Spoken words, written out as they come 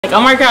like,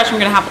 oh my gosh, I'm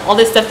gonna have all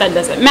this stuff that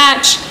doesn't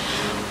match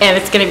and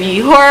it's gonna be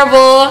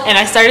horrible. And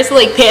I started to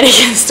like panic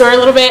in the store a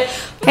little bit.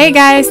 Hey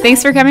guys,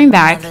 thanks for coming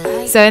back.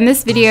 So in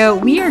this video,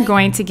 we are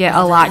going to get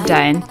a lot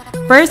done.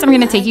 First, I'm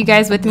going to take you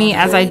guys with me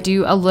as I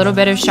do a little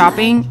bit of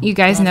shopping. You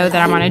guys know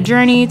that I'm on a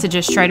journey to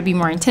just try to be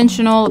more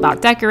intentional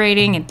about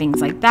decorating and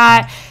things like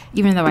that,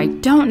 even though I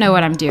don't know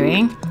what I'm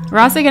doing. We're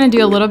also going to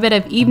do a little bit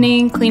of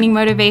evening cleaning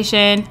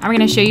motivation. I'm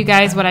going to show you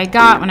guys what I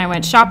got when I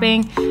went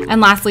shopping.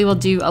 And lastly, we'll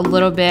do a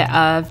little bit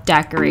of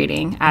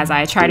decorating as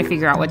I try to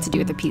figure out what to do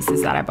with the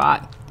pieces that I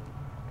bought.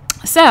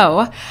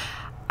 So,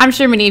 I'm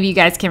sure many of you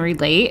guys can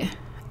relate.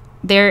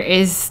 There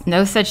is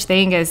no such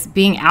thing as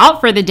being out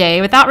for the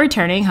day without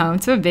returning home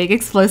to a big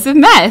explosive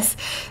mess.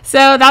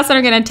 So that's what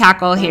I'm going to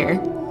tackle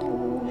here.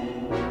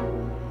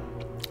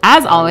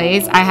 As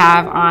always, I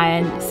have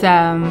on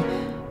some,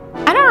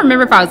 I don't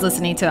remember if I was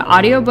listening to an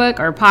audiobook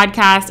or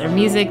podcast or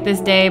music this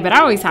day, but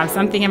I always have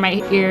something in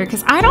my ear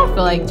because I don't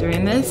feel like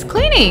doing this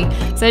cleaning.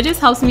 So it just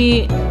helps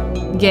me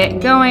get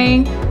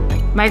going.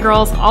 My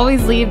girls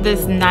always leave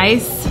this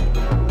nice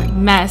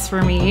mess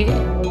for me.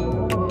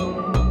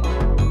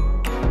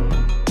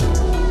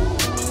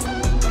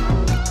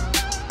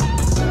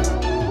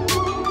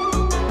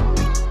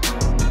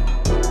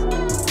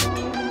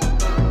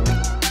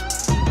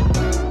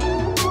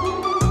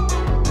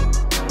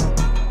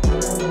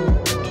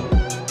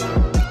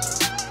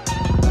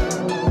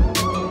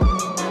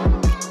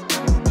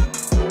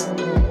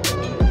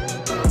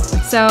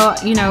 So,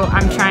 you know,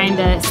 I'm trying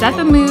to set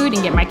the mood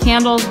and get my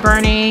candles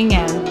burning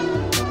and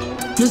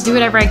just do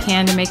whatever I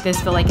can to make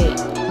this feel like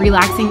a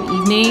relaxing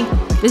evening.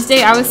 This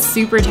day I was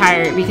super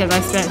tired because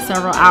I spent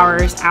several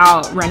hours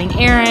out running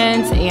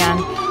errands and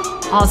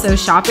also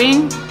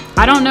shopping.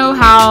 I don't know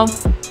how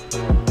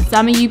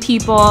some of you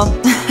people,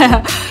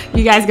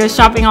 you guys go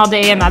shopping all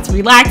day and that's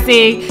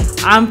relaxing.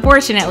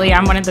 Unfortunately,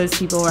 I'm one of those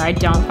people where I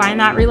don't find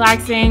that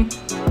relaxing.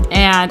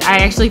 And I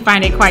actually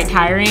find it quite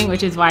tiring,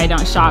 which is why I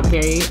don't shop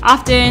very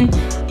often.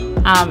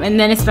 And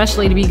then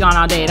especially to be gone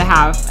all day to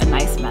have a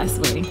nice mess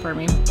waiting for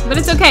me. But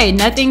it's okay,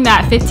 nothing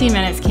that 15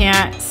 minutes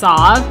can't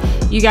solve.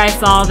 You guys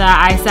saw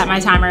that I set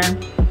my timer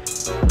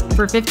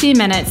for 15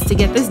 minutes to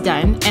get this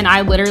done. And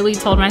I literally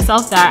told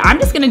myself that I'm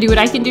just gonna do what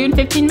I can do in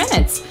 15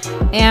 minutes.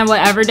 And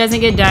whatever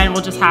doesn't get done,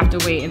 we'll just have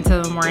to wait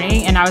until the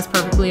morning. And I was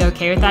perfectly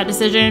okay with that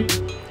decision.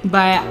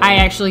 But I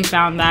actually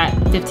found that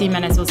 15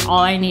 minutes was all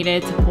I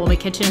needed to pull the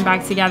kitchen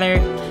back together.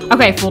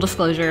 Okay, full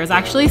disclosure, it was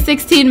actually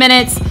 16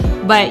 minutes,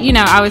 but you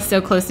know, I was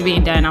so close to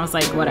being done, I was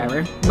like,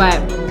 whatever.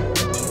 But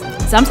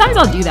sometimes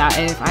I'll do that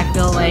if I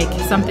feel like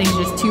something's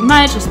just too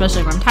much,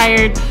 especially if I'm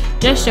tired.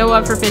 Just show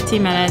up for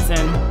 15 minutes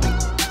and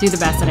do the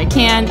best that I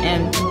can.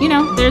 And you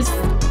know, there's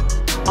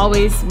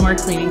always more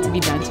cleaning to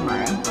be done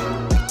tomorrow.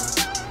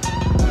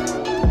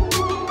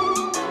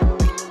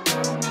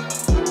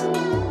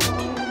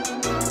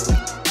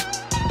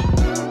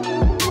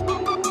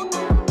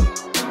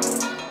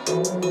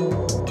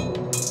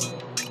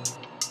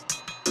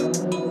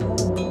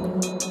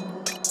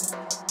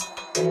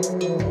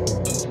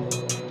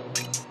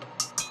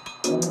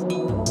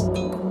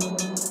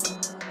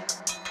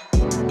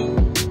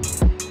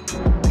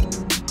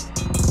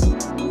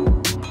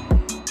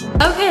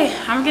 Okay,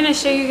 I'm gonna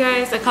show you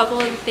guys a couple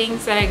of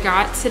things that I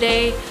got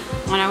today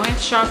when I went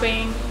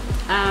shopping.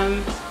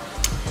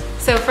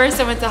 So first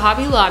I went to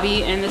Hobby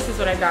Lobby and this is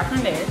what I got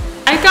from there.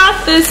 I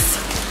got this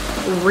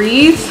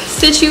wreath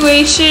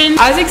situation.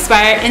 I was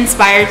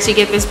inspired to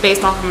get this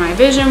based off of my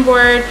vision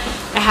board.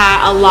 It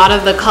had a lot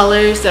of the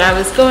colors that I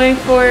was going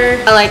for.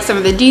 I like some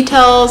of the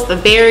details, the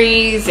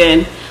berries,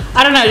 and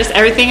I don't know, just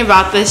everything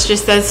about this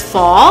just says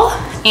fall.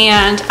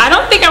 And I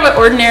don't think I would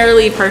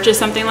ordinarily purchase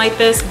something like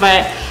this,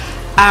 but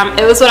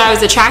it was what I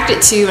was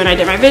attracted to when I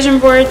did my vision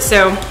board,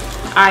 so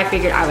I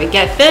figured I would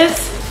get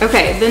this.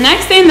 Okay, the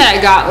next thing that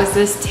I got was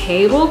this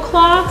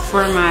tablecloth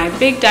for my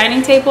big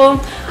dining table.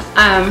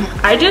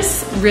 I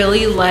just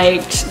really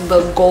liked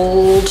the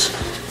gold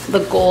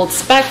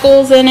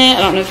speckles in it.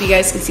 I don't know if you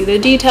guys can see the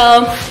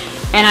detail.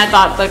 And I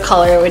thought the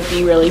color would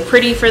be really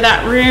pretty for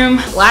that room.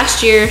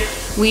 Last year,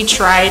 we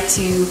tried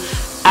to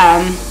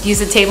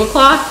use a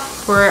tablecloth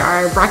for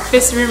our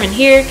breakfast room in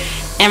here.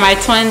 And my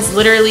twins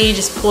literally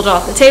just pulled it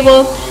off the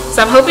table.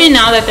 So I'm hoping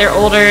now that they're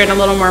older and a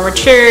little more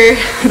mature,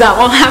 that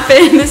won't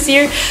happen this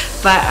year.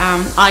 But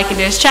all I can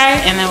do is try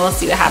and then we'll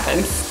see what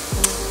happens.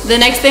 The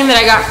next thing that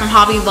I got from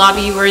Hobby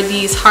Lobby were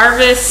these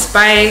Harvest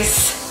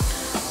Spice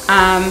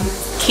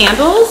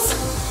candles.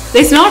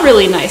 They smell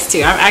really nice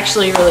too. I'm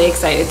actually really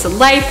excited to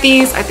light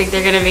these. I think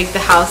they're gonna make the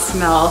house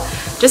smell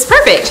just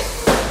perfect.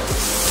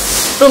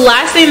 The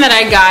last thing that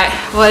I got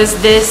was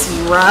this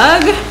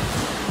rug.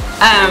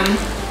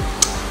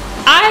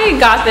 I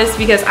got this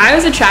because I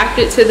was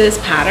attracted to this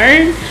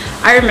pattern.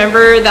 I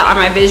remember that on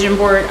my vision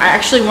board, I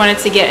actually wanted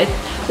to get,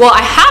 well,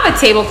 I have a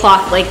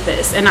tablecloth like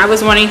this and I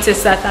was wanting to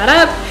set that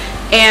up,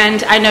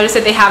 and I noticed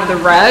that they have the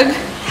rug,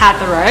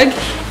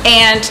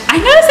 and I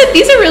noticed that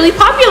these are really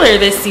popular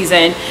this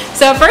season.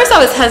 So at first I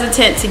was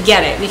hesitant to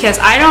get it because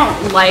I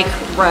don't like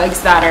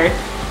rugs that are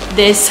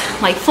this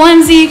like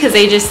flimsy because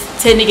they just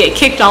tend to get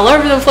kicked all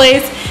over the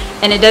place.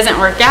 and it doesn't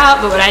work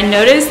out. But what I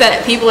noticed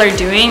that people are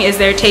doing is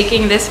they're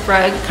taking this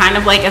rug kind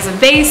of like as a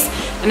base,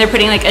 and they're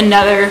putting like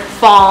another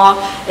fall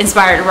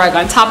inspired rug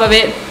on top of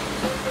it.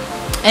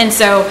 And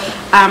so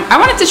I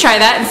wanted to try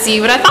that and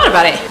see what I thought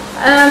about it.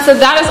 So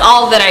that is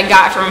all that I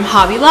got from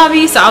Hobby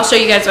Lobby. So I'll show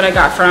you guys what I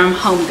got from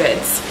Home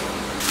Goods.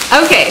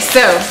 Okay,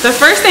 so the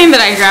first thing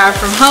that I grabbed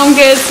from Home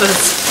Goods was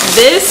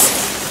this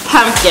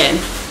pumpkin.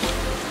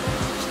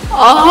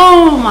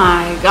 Oh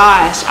my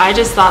gosh, I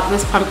just thought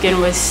this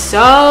pumpkin was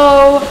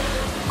so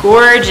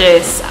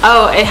gorgeous.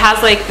 Oh, it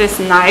has like this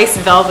nice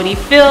velvety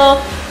feel.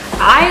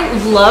 I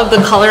love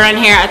the color on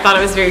here. I thought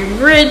it was very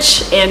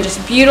rich and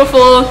just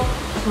beautiful.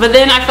 But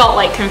then I felt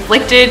like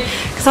conflicted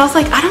because I was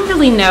like, I don't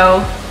really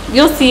know.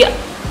 You'll see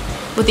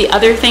with the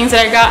other things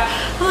that I got,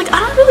 I'm like,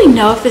 I don't really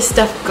know if this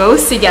stuff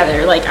goes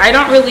together. Like, I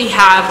don't really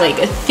have like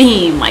a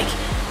theme, like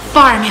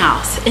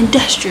farmhouse,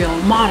 industrial,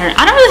 modern.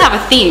 I don't really have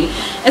a theme.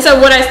 And so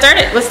what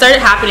started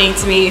happening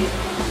to me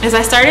is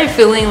I started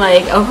feeling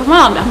like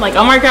overwhelmed. I'm like,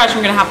 oh my gosh,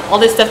 I'm gonna have all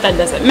this stuff that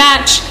doesn't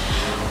match,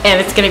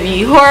 and it's gonna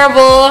be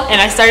horrible. And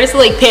I started to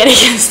like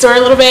panic in the store a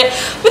little bit.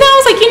 But then I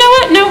was like, you know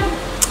what? No.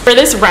 For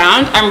this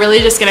round, I'm really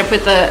just gonna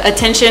put the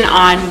attention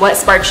on what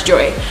sparks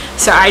joy.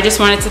 So I just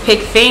wanted to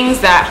pick things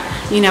that,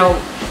 you know,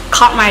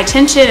 caught my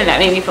attention and that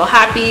made me feel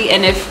happy.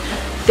 And if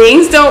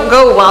things don't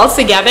go well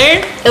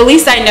together, at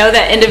least I know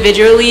that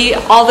individually,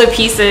 all the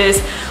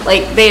pieces,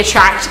 like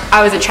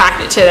I was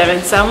attracted to them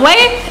in some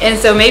way. And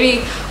so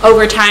maybe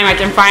over time I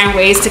can find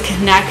ways to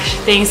connect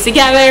things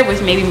together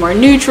with maybe more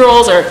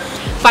neutrals, or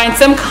find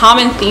some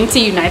common theme to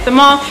unite them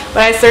all.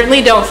 But I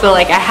certainly don't feel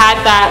like I had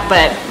that,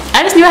 but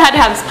I just knew I had to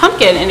have this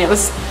pumpkin, and it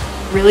was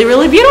really,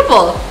 really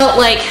beautiful. But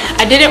like,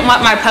 I didn't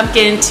want my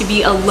pumpkin to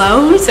be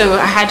alone, so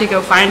I had to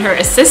go find her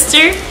a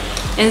sister.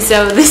 And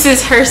so this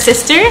is her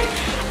sister.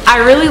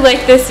 I really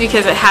like this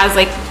because it has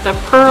like the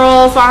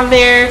pearls on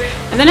there,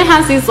 and then it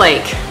has these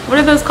like, what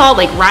are those called?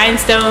 Like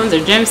rhinestones or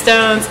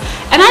gemstones.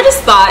 And I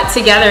just thought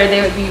together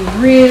they would be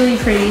really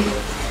pretty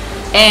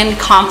and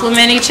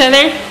complement each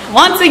other.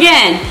 Once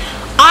again,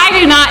 I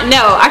do not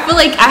know. I feel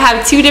like I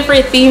have two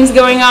different themes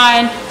going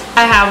on.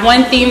 I have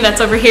one theme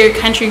that's over here,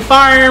 country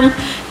farm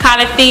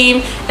kind of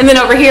theme, and then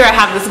over here I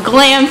have this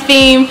glam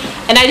theme,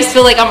 and I just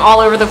feel like I'm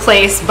all over the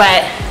place.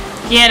 But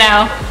you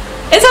know,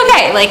 it's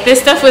okay. Like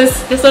this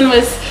one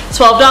was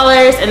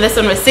 $12 and this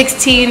one was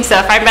 $16. So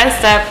if I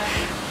messed up,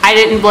 I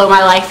didn't blow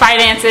my life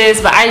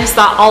finances, but I just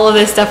thought all of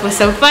this stuff was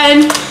so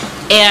fun,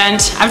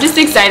 and I'm just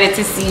excited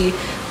to see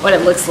what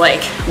it looks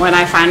like when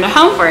I find a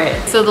home for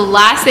it. So the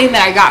last thing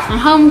that I got from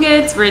Home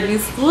Goods were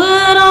these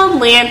little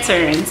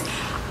lanterns.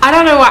 I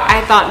don't know why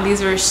I thought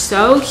these were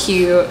so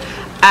cute.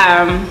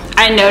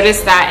 I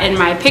noticed that in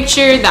my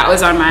picture that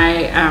was on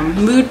my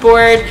mood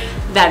board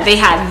that they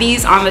had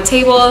these on the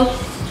table.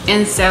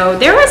 And so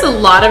there was a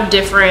lot of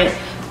different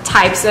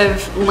types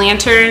of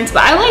lanterns,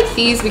 but I like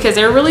these because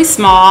they're really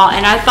small,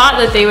 and I thought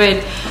that they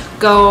would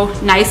go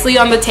nicely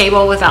on the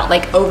table without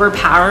like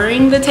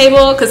overpowering the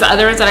table, because the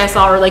other ones that I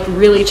saw were like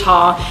really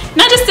tall,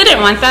 and I just didn't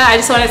want that. I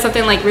just wanted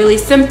something like really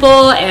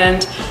simple,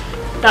 and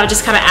that would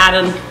just kind of add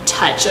a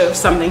touch of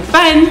something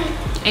fun.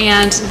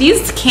 And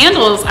these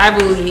candles, I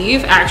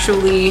believe,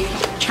 actually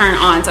turn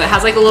on. So it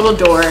has like a little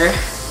door,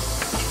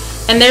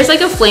 and there's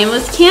like a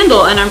flameless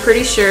candle, and I'm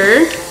pretty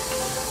sure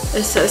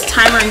it says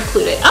timer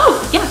included.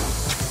 Oh yeah,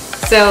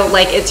 so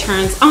like it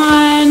turns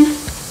on.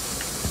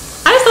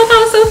 I just thought that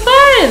was so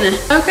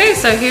fun. Okay,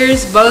 so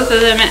here's both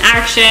of them in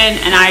action,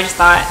 and I just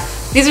thought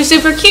these are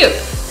super cute.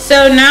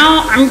 So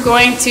now I'm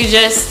going to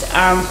just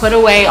put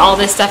away all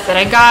this stuff that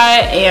I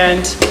got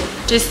and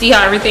just see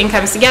how everything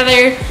comes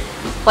together.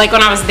 Like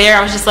when I was there,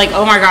 I was just like,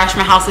 oh my gosh,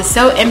 my house is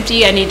so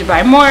empty, I need to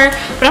buy more.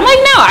 But I'm like,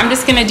 no, I'm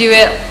just gonna do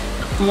it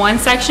one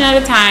section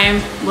at a time,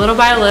 little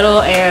by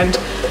little, and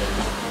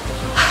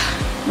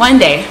one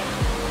day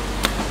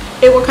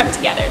it will come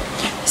together.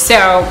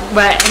 So,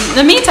 but in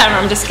the meantime,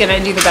 I'm just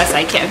gonna do the best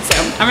I can. So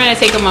I'm gonna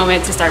take a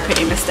moment to start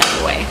putting this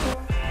stuff away.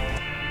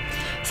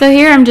 So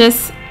here I'm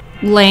just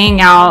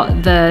laying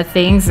out the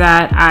things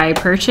that I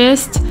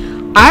purchased.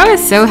 I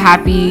was so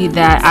happy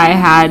that I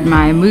had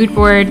my mood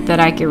board that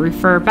I could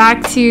refer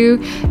back to,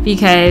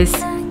 because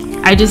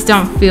I just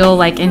don't feel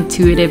like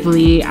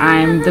intuitively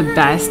I'm the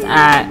best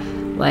at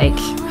like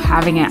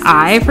having an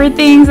eye for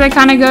things that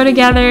kind of go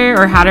together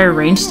or how to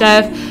arrange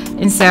stuff.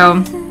 And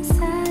so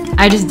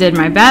I just did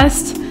my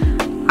best.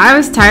 I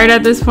was tired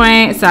at this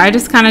point, so I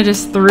just kind of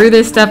just threw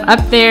this stuff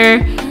up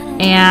there,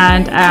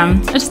 and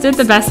I just did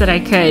the best that I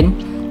could.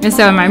 And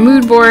so in my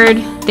mood board,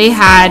 they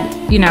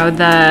had, you know,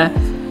 the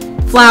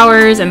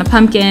flowers and the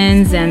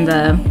pumpkins and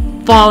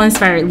the fall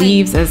inspired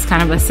leaves as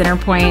kind of a center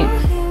point,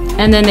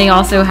 and then they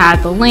also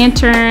had the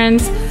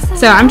lanterns.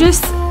 So I'm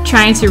just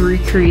trying to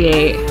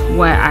recreate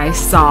what I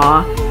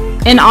saw,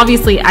 and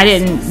obviously I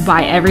didn't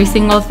buy every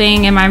single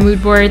thing in my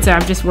mood board, so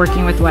I'm just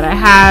working with what I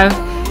have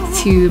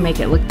to make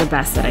it look the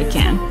best that I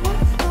can.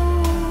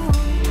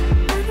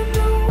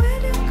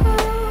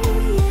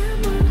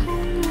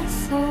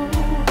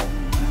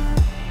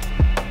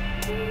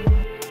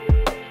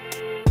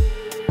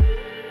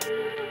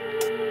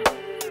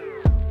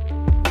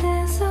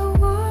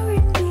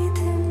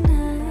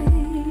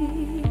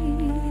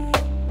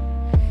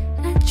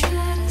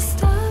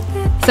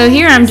 So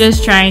here I'm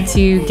just trying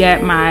to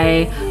get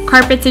my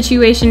carpet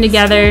situation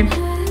together.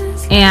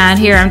 And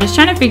here I'm just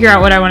trying to figure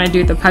out what I want to do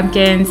with the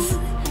pumpkins.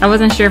 I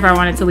wasn't sure if I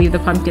wanted to leave the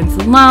pumpkins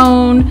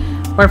alone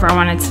or if I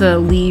wanted to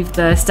leave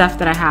the stuff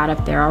that I had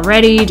up there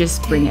already,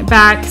 just bring it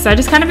back. So I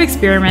just kind of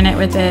experimented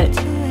with it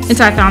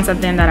until I found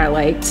something that I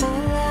liked.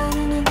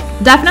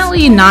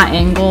 Definitely not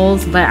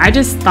angles, but I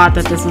just thought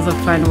that this was a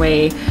fun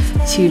way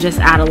to just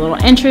add a little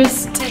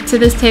interest to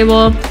this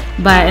table.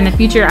 But in the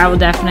future, I will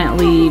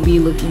definitely be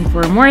looking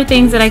for more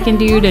things that I can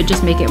do to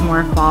just make it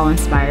more fall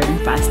inspired and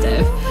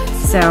festive.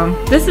 So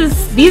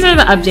these are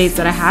the updates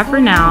that I have for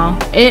now.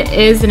 It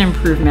is an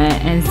improvement,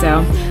 and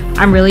so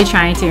I'm really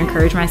trying to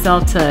encourage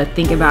myself to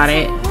think about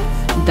it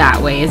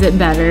that way. Is it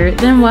better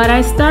than what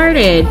I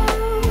started?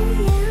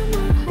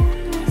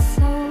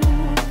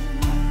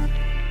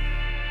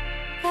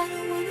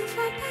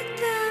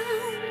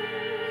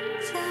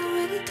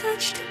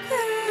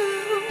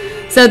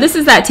 So this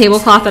is that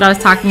tablecloth that I was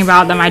talking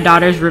about that my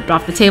daughters ripped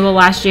off the table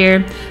last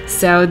year.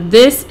 So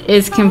this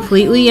is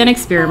completely an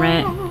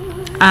experiment.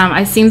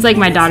 It seems like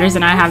my daughters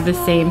and I have the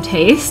same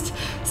taste,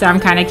 so I'm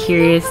kind of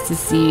curious to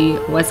see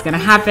what's gonna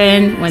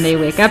happen when they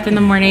wake up in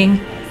the morning,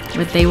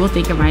 what they will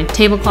think of my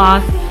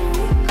tablecloth.